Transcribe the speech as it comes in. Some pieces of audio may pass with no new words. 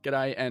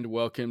G'day and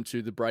welcome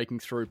to the Breaking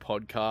Through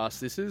podcast.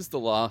 This is the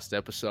last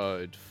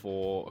episode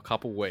for a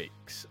couple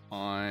weeks.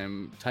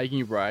 I'm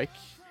taking a break.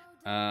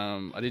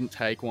 I didn't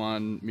take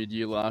one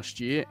mid-year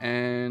last year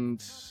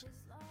and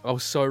I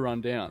was so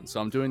run down. So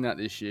I'm doing that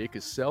this year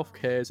because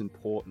self-care is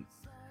important.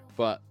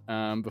 But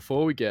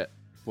before we get,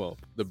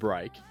 the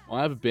break,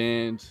 I have a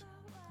band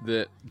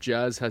that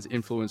Jazz has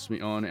influenced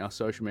me on, our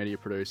social media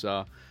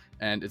producer.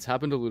 And it's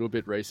happened a little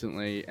bit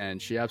recently,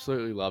 and she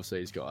absolutely loves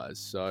these guys.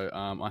 So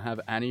I have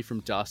Annie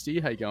from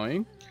Dusty. How you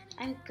going?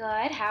 I'm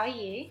good. How are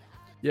you?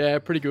 Yeah,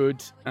 pretty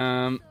good.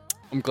 I'm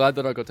glad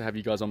that I got to have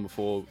you guys on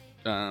before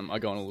I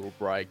go on a little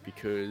break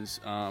because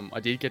I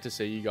did get to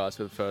see you guys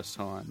for the first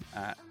time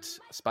at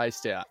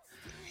Spaced Out.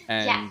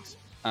 And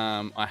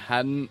I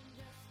hadn't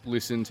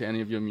listened to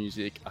any of your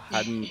music. I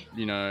hadn't,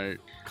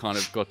 kind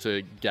of got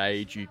to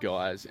gauge you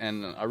guys.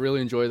 And I really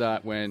enjoy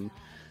that when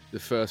the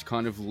first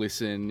kind of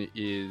listen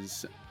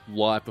is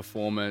live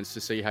performance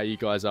to see how you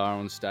guys are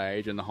on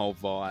stage and the whole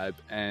vibe.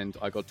 And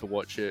I got to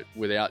watch it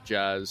without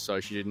Jazz, so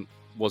she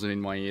wasn't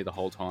in my ear the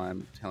whole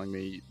time telling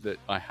me that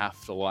I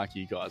have to like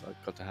you guys. I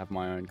got to have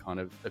my own kind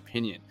of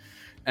opinion.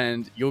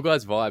 And your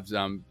guys'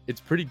 vibes,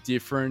 it's pretty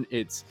different.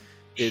 It's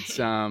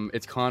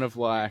kind of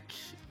like,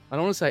 I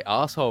don't want to say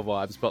asshole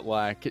vibes, but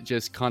like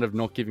just kind of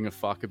not giving a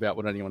fuck about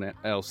what anyone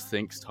else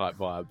thinks type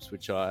vibes,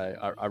 which I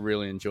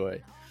really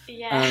enjoy.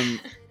 Yeah.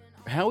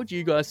 How would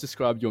you guys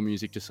describe your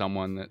music to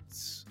someone that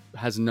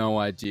has no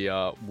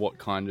idea what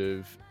kind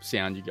of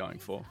sound you're going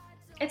for?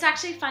 It's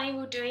actually funny,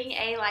 we're doing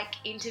a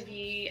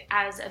interview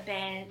as a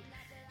band,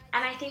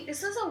 and I think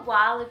this was a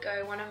while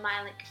ago. One of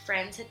my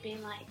friends had been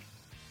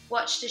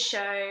watched a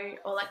show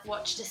or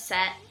watched a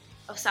set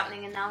of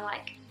something, and they're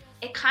like,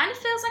 it kind of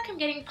feels like I'm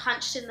getting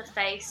punched in the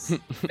face,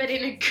 but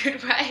in a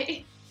good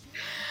way.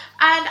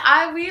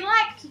 And we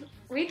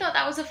thought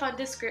that was a fun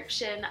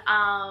description.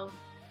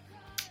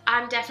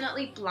 I'm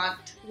definitely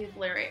blunt with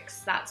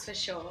lyrics, that's for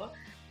sure.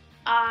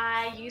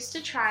 I used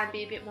to try and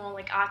be a bit more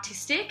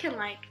artistic and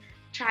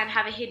try and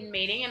have a hidden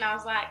meaning, and I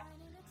was like,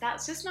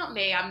 that's just not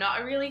me. I'm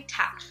not a really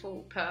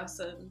tactful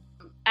person.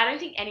 I don't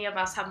think any of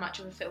us have much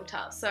of a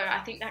filter, so I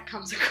think that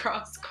comes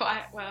across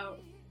quite well.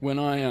 When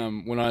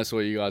I saw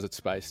you guys at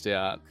Spaced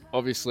Out,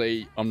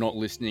 obviously I'm not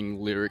listening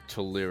lyric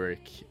to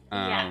lyric.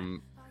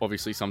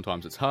 Obviously,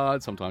 sometimes it's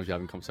hard, sometimes you're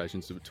having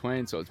conversations in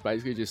between, so it's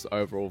basically just the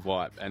overall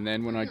vibe. And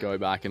then when I go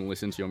back and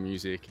listen to your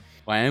music,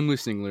 I am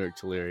listening lyric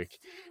to lyric,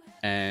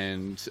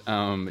 and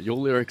your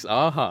lyrics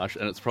are harsh,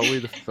 and it's probably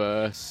the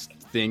first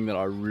thing that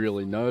I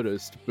really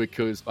noticed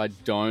because I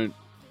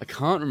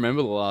can't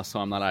remember the last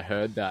time that I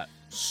heard that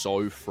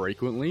so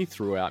frequently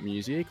throughout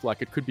music.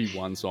 It could be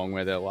one song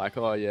where they're like,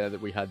 oh yeah,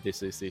 that we had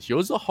this.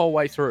 Yours the whole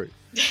way through.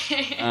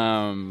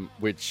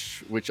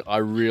 Which I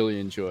really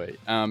enjoy.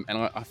 And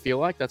I feel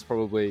like that's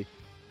probably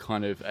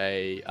kind of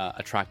a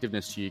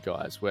attractiveness to you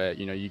guys where,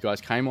 you guys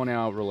came on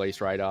our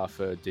release radar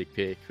for Dick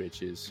Pic,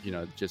 which is,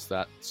 just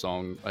that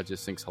song I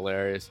just think's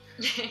hilarious.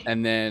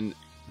 And then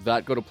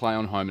that got to play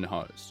on Home and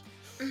Hosed.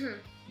 Mm-hmm.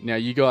 Now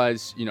you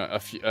guys,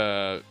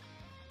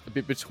 a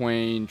bit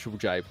between Triple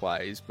J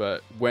plays,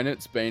 but when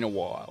it's been a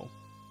while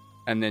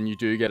and then you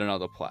do get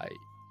another play,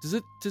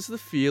 does the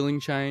feeling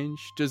change?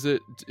 Is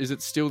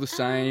it still the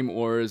same,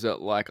 or is it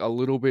a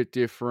little bit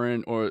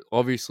different, or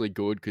obviously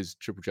good because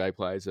Triple J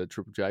plays are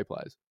Triple J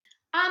plays?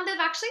 They've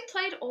actually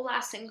played all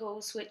our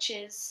singles, which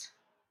is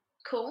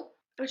cool,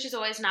 which is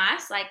always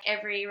nice,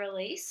 every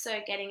release, so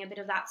getting a bit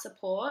of that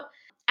support.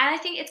 And I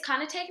think it's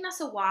kind of taken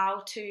us a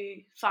while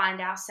to find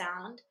our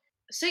sound.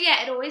 So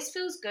yeah, it always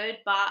feels good,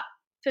 but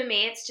for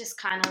me, it's just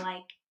kind of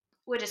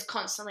we're just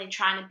constantly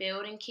trying to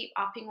build and keep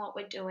upping what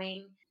we're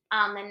doing.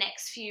 The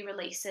next few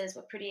releases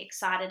we're pretty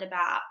excited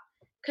about.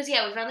 Because,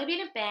 yeah, we've only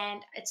been a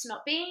band. It's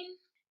not been...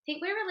 I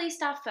think we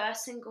released our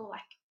first single,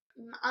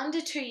 under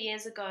 2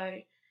 years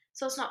ago.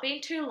 So it's not been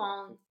too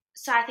long.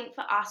 So I think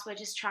for us, we're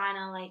just trying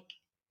to,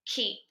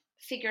 keep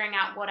figuring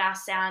out what our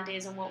sound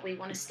is and what we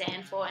want to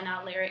stand for in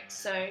our lyrics.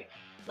 So,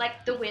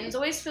 the wins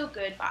always feel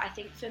good, but I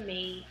think for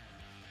me,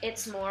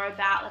 it's more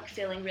about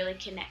feeling really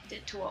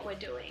connected to what we're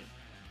doing,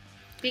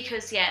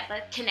 because the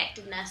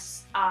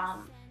connectedness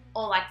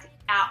or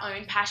our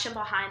own passion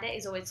behind it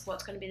is always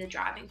what's going to be the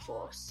driving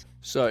force.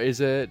 So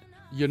is it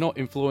you're not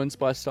influenced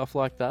by stuff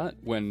like that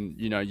when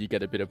you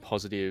get a bit of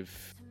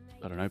positive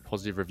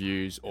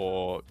reviews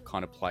or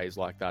kind of plays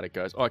like that? It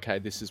goes, okay,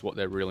 this is what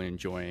they're really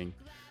enjoying.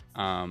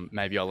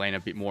 Maybe I'll lean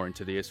a bit more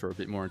into this or a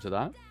bit more into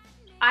that.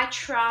 I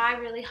try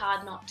really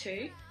hard not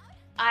to.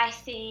 I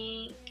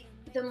think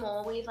the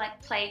more we've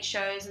played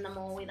shows and the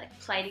more we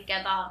play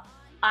together,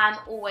 I'm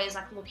always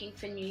looking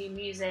for new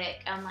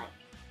music, and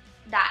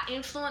that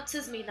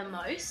influences me the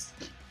most.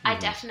 Mm-hmm. I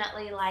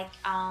definitely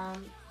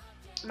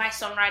my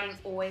songwriting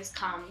always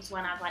comes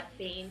when I've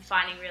been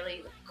finding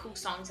really cool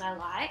songs I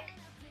like,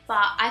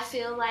 but I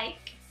feel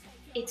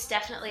it's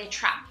definitely a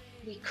trap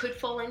we could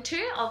fall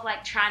into of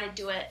trying to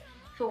do it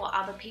for what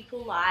other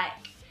people like.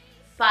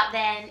 But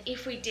then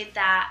if we did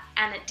that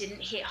and it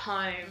didn't hit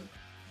home,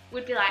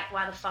 we'd be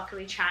why the fuck are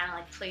we trying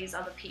to please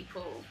other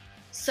people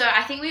So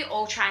I think we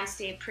all try and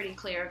steer pretty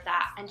clear of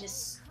that and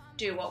just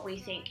do what we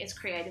think is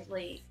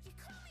creatively,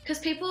 because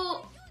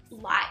people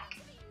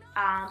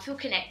feel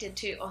connected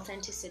to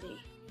authenticity.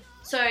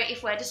 So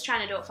if we're just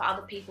trying to do it for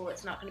other people,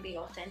 it's not going to be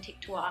authentic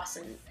to us,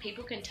 and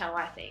people can tell,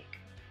 I think.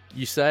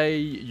 You say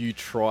you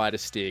try to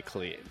steer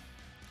clear.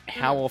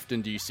 How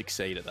often do you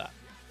succeed at that?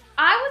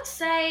 I would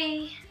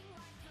say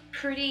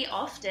pretty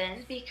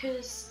often,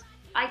 because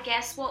I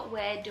guess what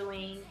we're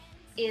doing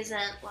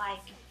isn't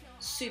like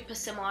super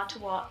similar to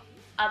what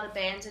other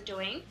bands are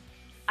doing.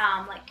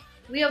 Like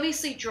we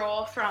obviously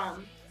draw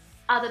from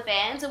other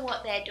bands and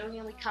what they're doing,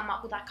 and we come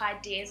up with like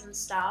ideas and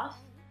stuff.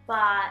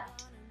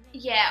 But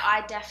yeah,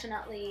 I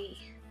definitely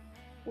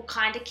will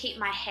kind of keep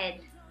my head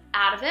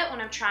out of it when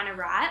I'm trying to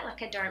write.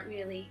 Like I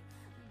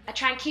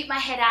try and keep my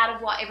head out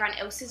of what everyone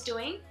else is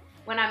doing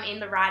when I'm in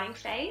the writing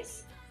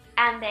phase.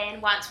 And then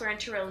once we're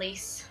into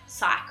release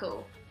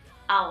cycle,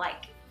 I'll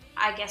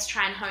I guess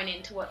try and hone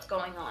into what's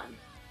going on.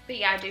 But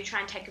yeah, I do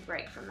try and take a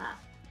break from that.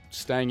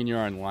 Staying in your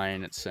own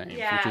lane, it seems,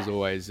 which is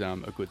always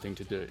a good thing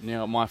to do.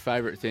 Now, my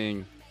favourite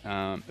thing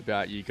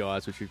about you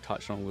guys, which we've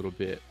touched on a little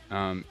bit,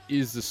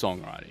 is the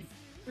songwriting.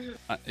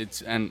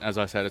 And as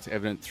I said, it's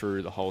evident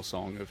through the whole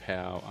song of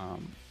how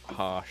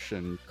harsh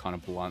and kind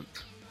of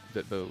blunt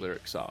that the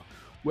lyrics are.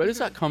 Where does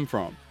that come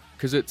from?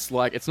 Because it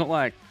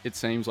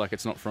seems like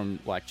it's not from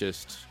like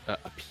just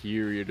a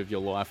period of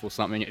your life or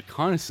something. It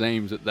kind of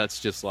seems that that's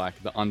just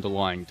like the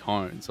underlying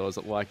tone. So is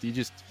it like, do you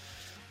just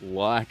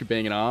like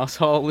being an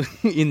asshole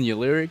in your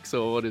lyrics,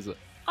 or what is it?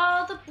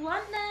 Oh, the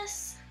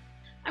bluntness.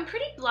 I'm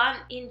pretty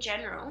blunt in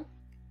general.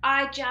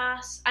 I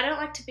don't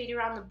like to beat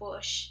around the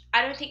bush.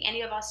 I don't think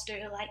any of us do.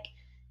 Like,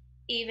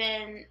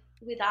 even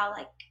with our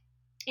like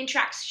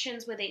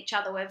interactions with each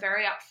other, we're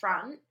very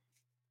upfront.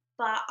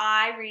 But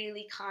I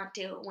really can't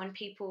deal when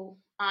people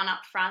aren't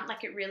upfront.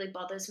 Like, it really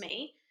bothers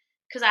me,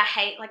 because I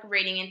hate like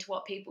reading into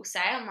what people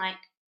say. I'm like,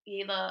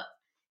 you're either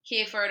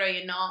here for it or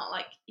you're not.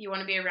 Like, you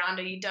want to be around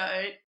or you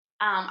don't.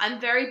 I'm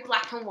very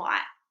black and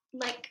white.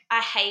 Like, I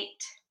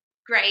hate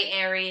grey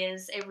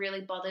areas. It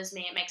really bothers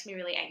me. It makes me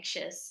really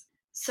anxious.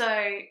 So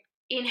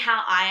in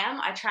how I am,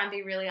 I try and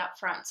be really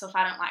upfront. So if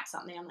I don't like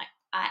something, I'm like,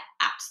 I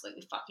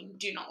absolutely fucking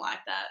do not like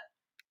that.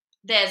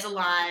 There's a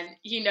line,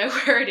 you know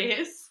where it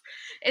is.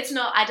 It's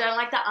not, I don't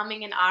like the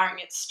umming and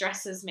ahhing. It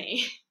stresses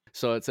me.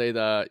 So it's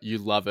either you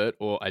love it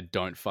or I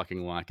don't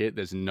fucking like it.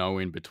 There's no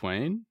in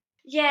between.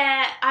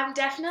 Yeah, I'm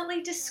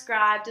definitely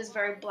described as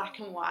very black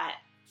and white.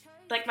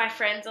 Like, my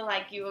friends are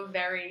like, you are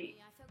very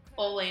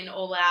all in,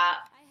 all out.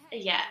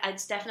 Yeah,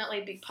 it's definitely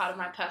a big part of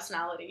my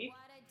personality.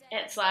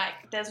 It's like,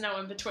 there's no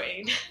in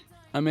between.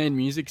 I mean,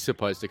 music's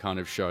supposed to kind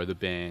of show the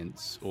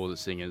band's or the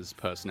singer's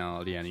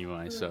personality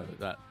anyway, so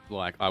that,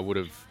 like, I would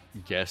have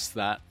guessed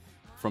that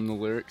from the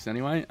lyrics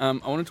anyway. I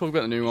want to talk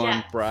about the new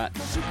one, Brat.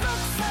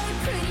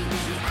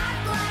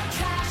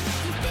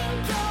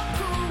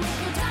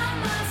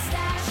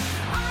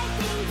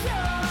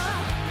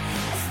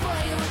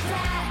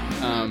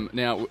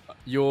 Now,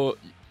 you're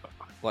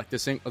like the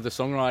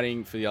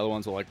songwriting for the other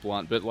ones are like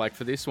blunt, but like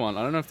for this one,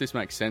 I don't know if this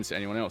makes sense to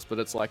anyone else, but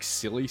it's like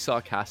silly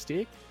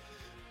sarcastic.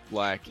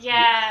 Like,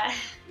 yeah,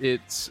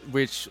 it's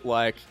which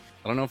like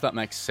I don't know if that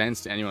makes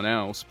sense to anyone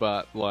else,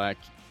 but like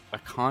I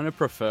kind of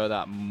prefer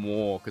that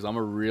more because I'm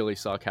a really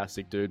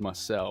sarcastic dude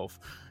myself.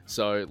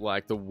 So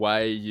like the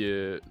way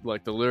the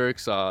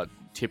lyrics are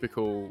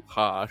typical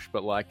harsh,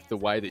 but like the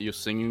way that you're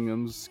singing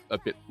them's a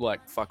bit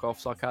like fuck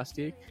off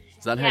sarcastic.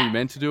 Is that how you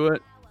meant to do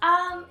it?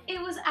 It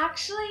was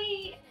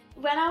actually,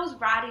 when I was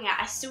writing it,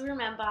 I still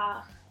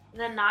remember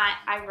the night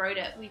I wrote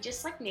it, we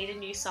just like needed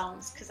new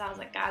songs, because I was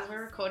like, guys,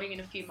 we're recording in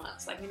a few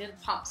months, like we need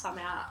to pump some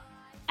out.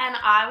 And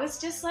I was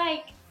just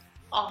like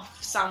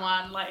off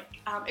someone, like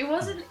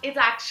it's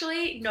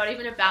actually not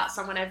even about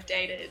someone I've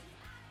dated.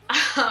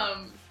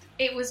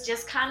 It was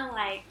just kind of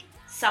like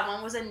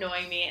someone was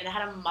annoying me and they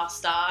had a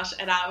mustache,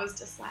 and I was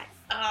just like,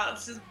 oh,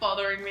 this is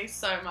bothering me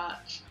so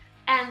much.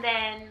 And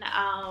then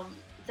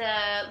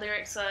the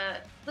lyrics were,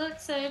 look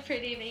so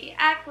pretty, but you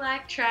act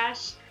like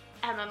trash.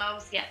 And then I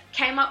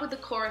came up with the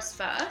chorus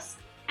first.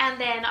 And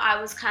then I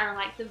was kind of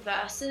like the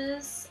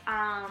verses.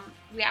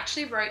 We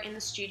actually wrote in the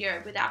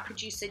studio with our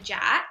producer,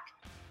 Jack,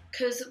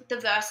 because the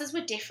verses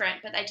were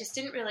different, but they just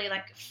didn't really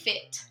like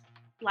fit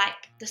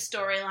like the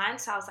storyline.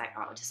 So I was like,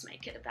 oh, I'll just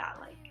make it about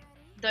like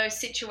those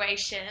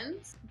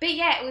situations. But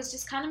yeah, it was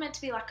just kind of meant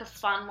to be like a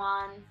fun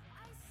one.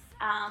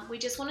 We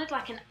just wanted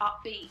like an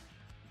upbeat,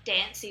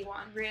 dancey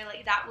one,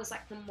 really. That was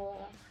like the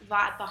more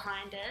vibe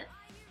behind it.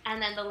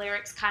 And then the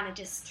lyrics kind of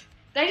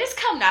they just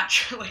come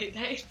naturally.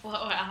 They flow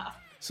out.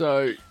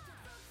 So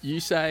you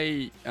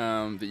say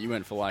that you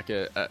went for like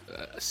a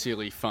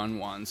silly fun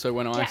one. So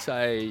when I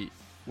say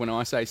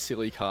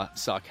silly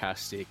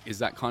sarcastic, is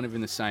that kind of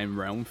in the same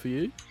realm for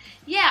you?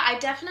 Yeah, I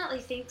definitely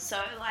think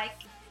so. Like,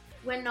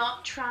 we're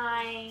not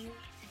trying,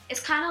 it's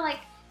kind of like,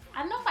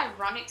 I don't know if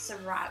ironic's the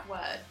right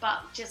word,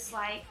 but just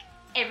like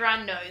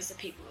everyone knows the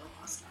people with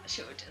a mustache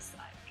who are just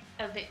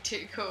like a bit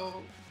too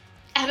cool.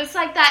 And it's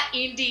like that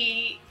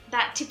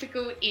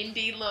typical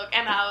indie look,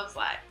 and I was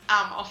like,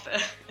 I'm off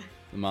it.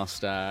 the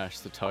mustache,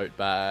 the tote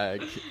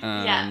bag,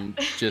 Yeah.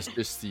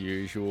 just the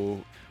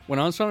usual. When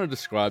I was trying to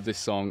describe this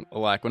song,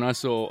 like when I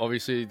saw,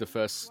 obviously the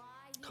first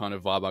kind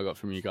of vibe I got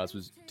from you guys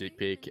was Dick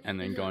Pic, and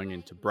then going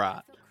into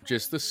Brat.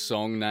 Just the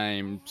song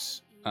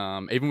names,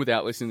 even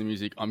without listening to the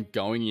music, I'm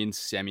going in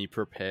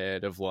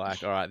semi-prepared of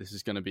like, all right, this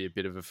is going to be a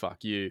bit of a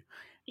fuck you.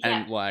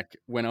 Yeah. And like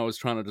when I was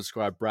trying to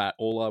describe Brat,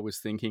 all I was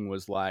thinking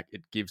was like,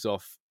 it gives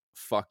off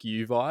fuck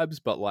you vibes,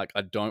 but like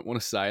I don't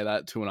want to say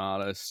that to an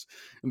artist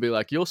and be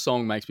like, your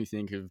song makes me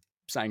think of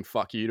saying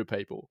fuck you to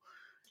people.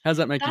 How's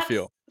that make you That's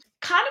feel?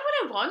 kind of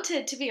what I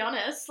wanted, to be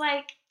honest.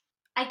 Like,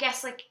 I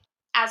guess, like,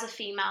 as a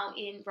female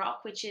in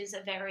rock, which is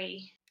a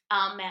very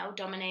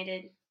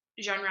male-dominated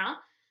genre,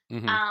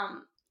 Mm-hmm.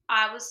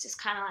 I was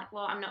just kind of like,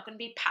 well, I'm not going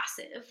to be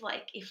passive.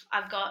 Like, if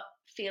I've got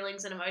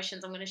feelings and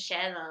emotions, I'm going to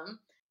share them.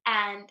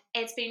 And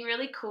it's been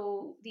really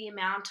cool, the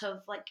amount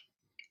of, like,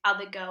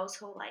 other girls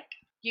who are like,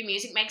 your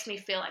music makes me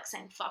feel like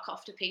saying fuck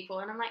off to people.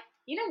 And I'm like,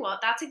 you know what?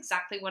 That's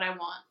exactly what I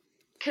want.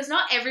 Because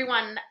not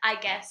everyone, I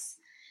guess,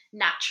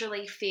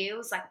 naturally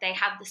feels like they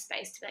have the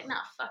space to be like,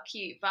 nah, fuck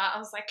you. But I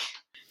was like,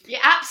 you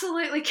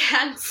absolutely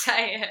can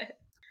say it.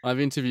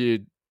 I've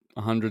interviewed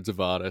hundreds of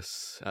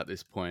artists at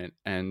this point,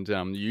 and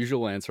the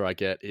usual answer I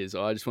get is,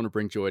 I just want to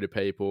bring joy to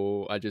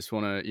people. I just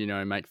want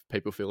to, make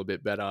people feel a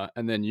bit better.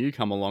 And then you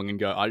come along and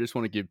go, I just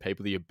want to give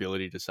people the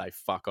ability to say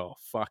fuck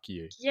off, fuck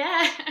you.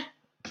 Yeah.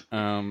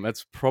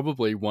 That's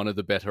probably one of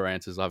the better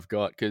answers I've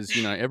got, because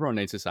everyone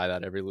needs to say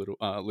that every little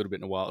bit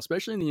in a while,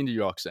 especially in the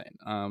indie rock scene.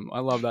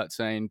 I love that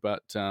scene,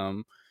 but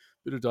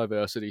bit of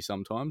diversity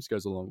sometimes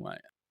goes a long way.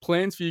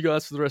 Plans for you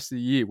guys for the rest of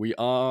the year? We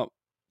are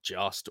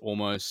just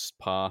almost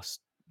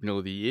past middle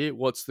of the year.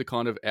 What's the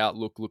kind of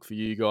outlook look for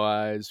you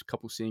guys? A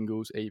couple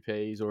singles,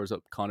 EPs, or is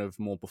it kind of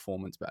more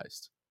performance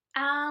based?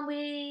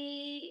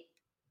 We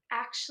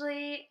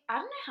actually, I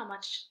don't know how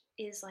much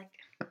is like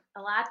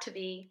allowed to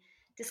be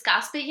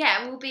discussed, but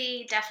yeah, we'll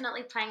be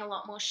definitely playing a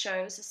lot more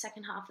shows the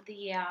second half of the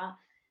year.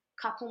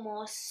 Couple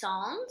more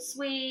songs.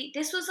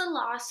 This was the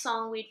last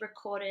song we'd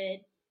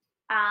recorded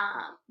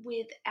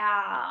with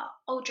our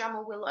old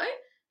drummer Willow,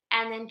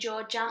 and then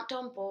George jumped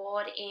on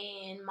board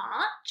in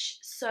March.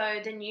 So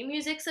the new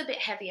music's a bit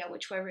heavier,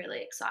 which we're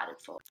really excited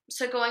for.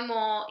 So going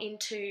more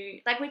into,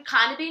 like, we've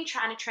kind of been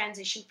trying to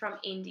transition from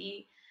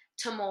indie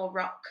to more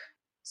rock.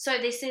 So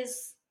this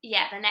is,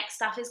 the next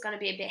stuff is going to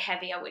be a bit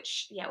heavier,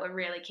 which, we're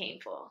really keen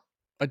for.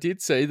 I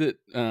did see that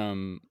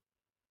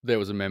there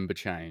was a member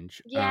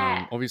change.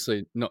 Yeah.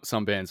 Obviously, not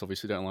some bands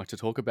obviously don't like to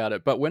talk about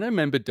it, but when a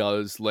member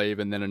does leave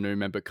and then a new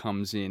member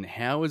comes in,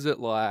 how is it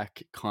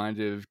like kind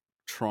of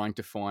trying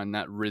to find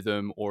that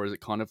rhythm, or is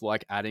it kind of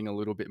like adding a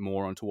little bit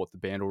more onto what the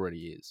band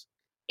already is?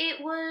 It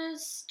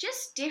was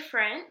just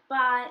different,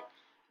 but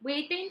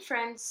we'd been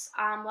friends.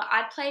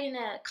 I'd played in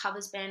a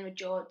covers band with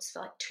George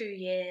for like 2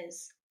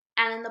 years.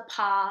 And in the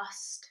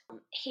past,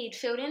 he'd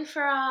filled in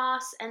for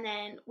us, and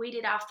then we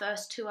did our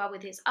first tour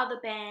with his other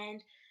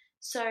band.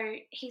 So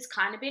he's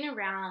kind of been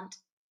around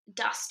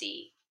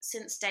Dusty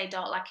since day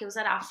dot. Like, he was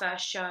at our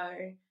first show.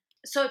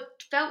 So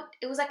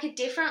it was like a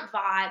different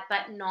vibe,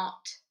 but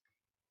not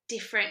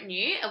different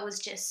new. It was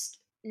just,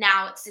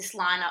 now it's this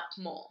lineup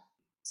more.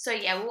 So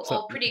yeah, we're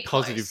all pretty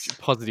close.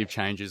 Positive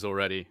changes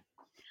already,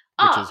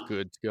 which is Oh,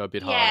 good to go a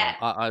bit yeah.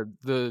 harder.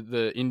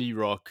 The indie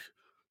rock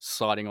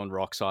siding on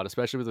rock side,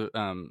 especially with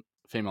a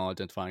female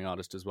identifying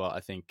artist as well,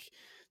 I think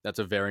that's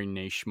a very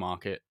niche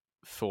market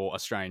for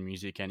Australian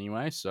music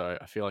anyway. So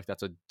I feel like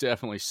that's a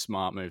definitely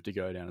smart move to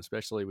go down,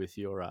 especially with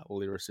your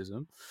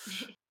lyricism.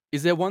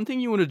 Is there one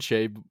thing you want to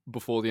achieve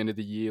before the end of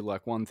the year,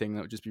 like one thing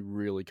that would just be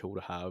really cool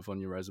to have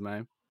on your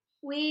resume?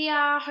 We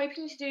are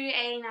hoping to do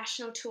a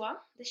national tour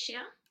this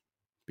year.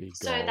 Big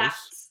So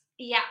goals.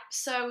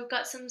 so we've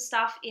got some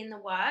stuff in the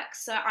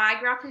works. So I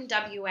grew up in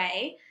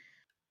WA.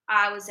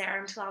 I was there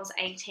until I was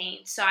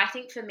 18. So I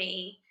think for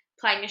me,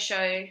 playing a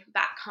show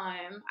back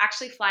home, I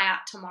actually fly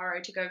out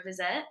tomorrow to go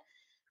visit,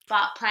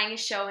 but playing a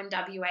show in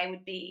WA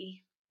would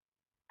be,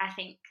 I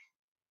think,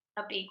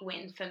 a big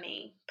win for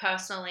me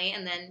personally.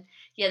 And then,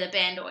 the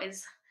band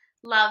always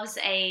loves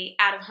a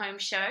out-of-home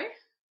show.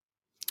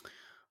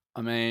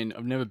 I mean,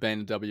 I've never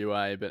been to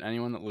WA, but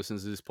anyone that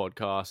listens to this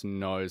podcast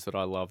knows that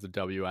I love the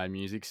WA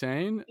music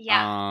scene.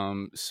 Yeah.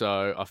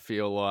 So I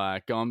feel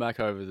like going back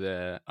over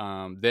there,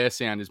 their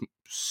sound is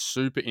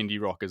super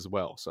indie rock as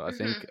well. So I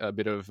think a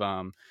bit of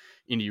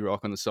indie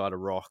rock on the side of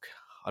rock.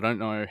 I don't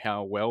know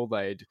how well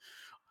they'd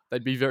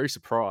be very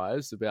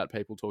surprised about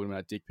people talking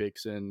about dick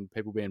pics and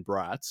people being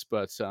brats,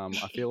 but I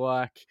feel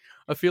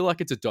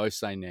like it's a dose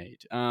they need.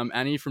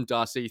 Annie from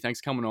Darcy, thanks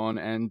for coming on,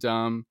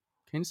 and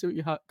keen to see what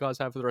you guys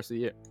have for the rest of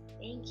the year.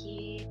 Thank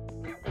you.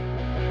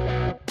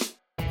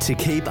 To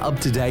keep up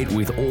to date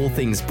with all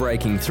things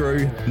breaking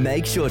through,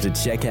 make sure to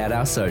check out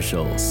our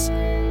socials.